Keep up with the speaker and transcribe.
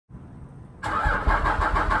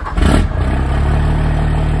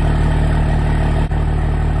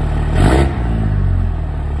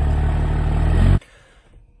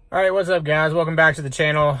All right, what's up guys? Welcome back to the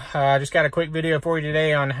channel. I just got a quick video for you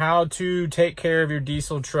today on how to take care of your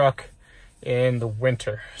diesel truck in the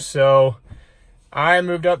winter. So I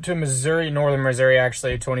moved up to Missouri, northern Missouri,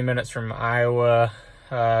 actually 20 minutes from Iowa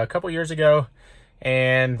a couple years ago.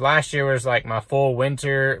 And last year was like my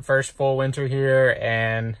first full winter here,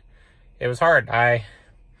 and it was hard. I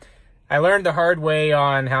learned the hard way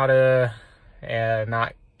on how to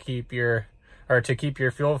keep your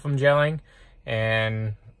fuel from gelling,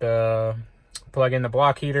 and plug in the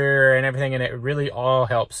block heater and everything, and it really all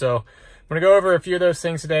helps. So I'm gonna go over a few of those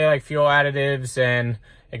things today, like fuel additives and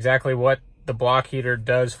exactly what the block heater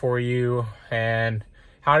does for you, and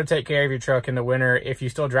how to take care of your truck in the winter if you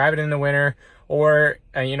still drive it in the winter. Or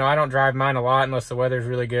you know, I don't drive mine a lot unless the weather's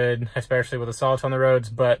really good, especially with the salt on the roads,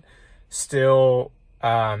 but still,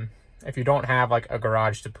 if you don't have like a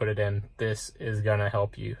garage to put it in, this is gonna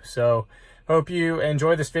help you. So hope you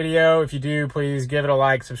enjoy this video. If you do, please give it a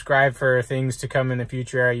like, subscribe for things to come in the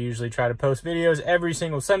future. I usually try to post videos every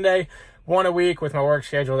single Sunday, one a week with my work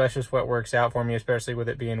schedule. That's just what works out for me, especially with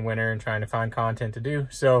it being winter and trying to find content to do.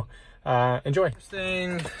 So enjoy. First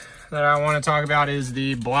thing that I want to talk about is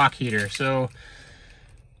the block heater. So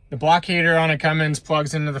the block heater on a Cummins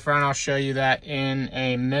plugs into the front. I'll show you that in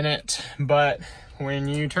a minute. But when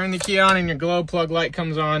you turn the key on and your glow plug light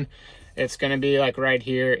comes on, it's going to be like right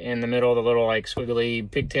here in the middle of the little like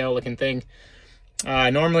squiggly pigtail looking thing.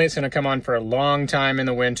 Normally it's going to come on for a long time in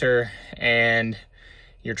the winter, and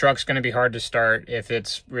your truck's going to be hard to start if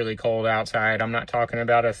it's really cold outside. I'm not talking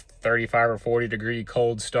about a 35 or 40 degree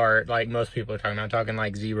cold start like most people are talking about. I'm talking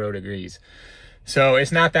like 0 degrees. So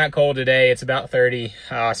it's not that cold today. It's about 30.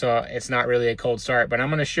 So it's not really a cold start, but I'm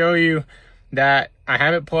going to show you that I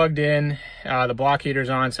have it plugged in, the block heater's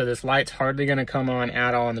on, so this light's hardly going to come on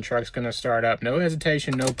at all, and the truck's going to start up. No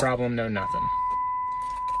hesitation, no problem, no nothing.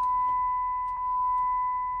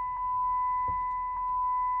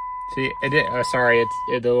 See, it did, sorry,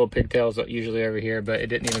 the little pigtail's usually over here, but it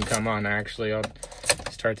didn't even come on, actually. I'll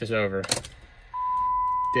start this over.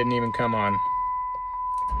 Didn't even come on.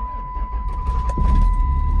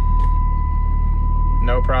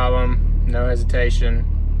 No problem, no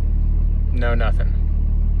hesitation. No, nothing.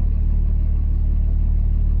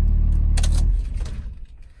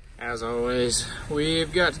 As always,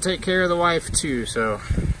 we've got to take care of the wife too, so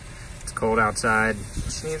it's cold outside.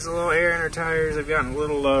 She needs a little air in her tires. They've gotten a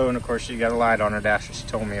little low, and of course she got a light on her dash that she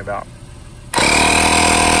told me about.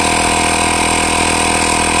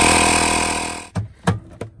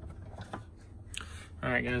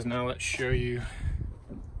 Alright guys, now let's show you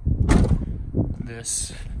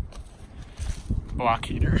this block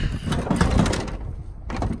heater.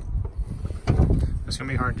 It's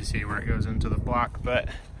gonna be hard to see where it goes into the block, but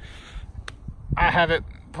I have it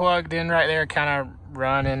plugged in right there, kind of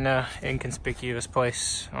run in an inconspicuous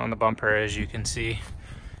place on the bumper, as you can see.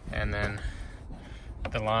 And then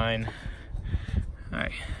the line,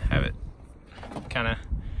 I have it kind of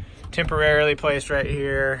temporarily placed right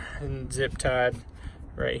here and zip tied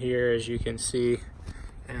right here, as you can see.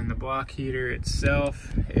 And the block heater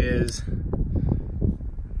itself is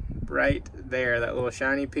right there. That little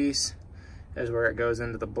shiny piece is where it goes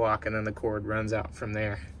into the block, and then the cord runs out from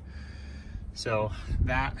there. So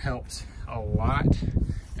that helps a lot.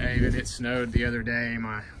 Even it snowed the other day.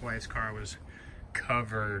 My wife's car was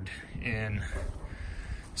covered in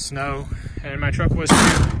snow, and my truck was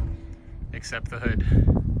too, except the hood.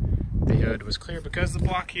 The hood was clear because the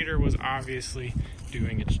block heater was obviously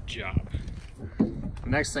doing its job. The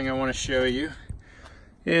next thing I want to show you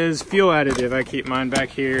is fuel additive. I keep mine back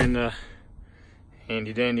here in the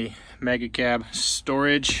handy dandy mega cab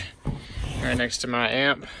storage right next to my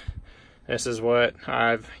amp. This is what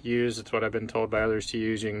I've used. It's what I've been told by others to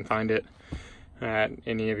use. You can find it at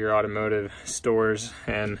any of your automotive stores,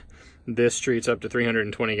 and this treats up to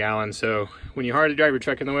 320 gallons. So when you hardly drive your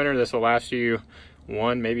truck in the winter, this will last you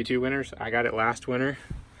 1, maybe 2 winters. I got it last winter,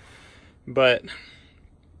 but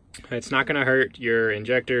it's not going to hurt your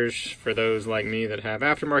injectors. For those like me that have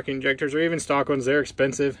aftermarket injectors, or even stock ones, they're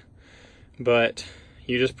expensive. But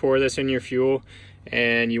you just pour this in your fuel,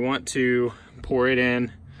 and you want to pour it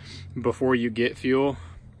in before you get fuel.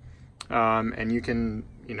 And you can,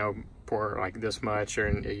 you know, pour like this much, or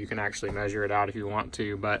you can actually measure it out if you want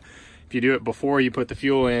to. But if you do it before you put the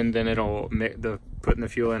fuel in, then putting the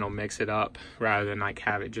fuel in will mix it up, rather than like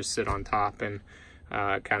have it just sit on top and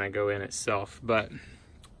kind of go in itself. But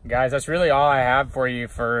guys, that's really all I have for you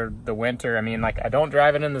for the winter. I mean, like, I don't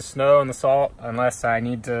drive it in the snow and the salt unless I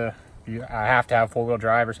need to. I have to have 4-wheel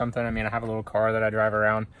drive or something. I mean, I have a little car that I drive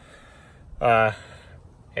around,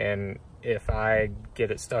 and if I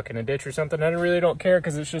get it stuck in a ditch or something, I really don't care,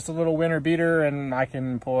 because it's just a little winter beater and I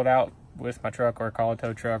can pull it out with my truck or call a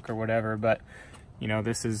tow truck or whatever. But you know,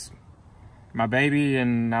 this is my baby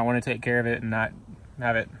and I want to take care of it and not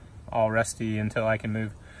have it all rusty until I can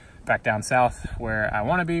move back down south where I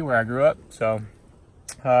want to be, where I grew up. So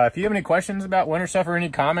if you have any questions about winter stuff or any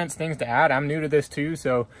comments, things to add, I'm new to this too,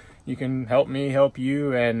 so you can help me help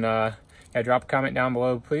you. And yeah, drop a comment down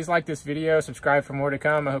below. Please like this video, subscribe for more to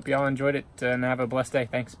come. I hope you all enjoyed it and have a blessed day.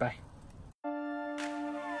 Thanks, bye.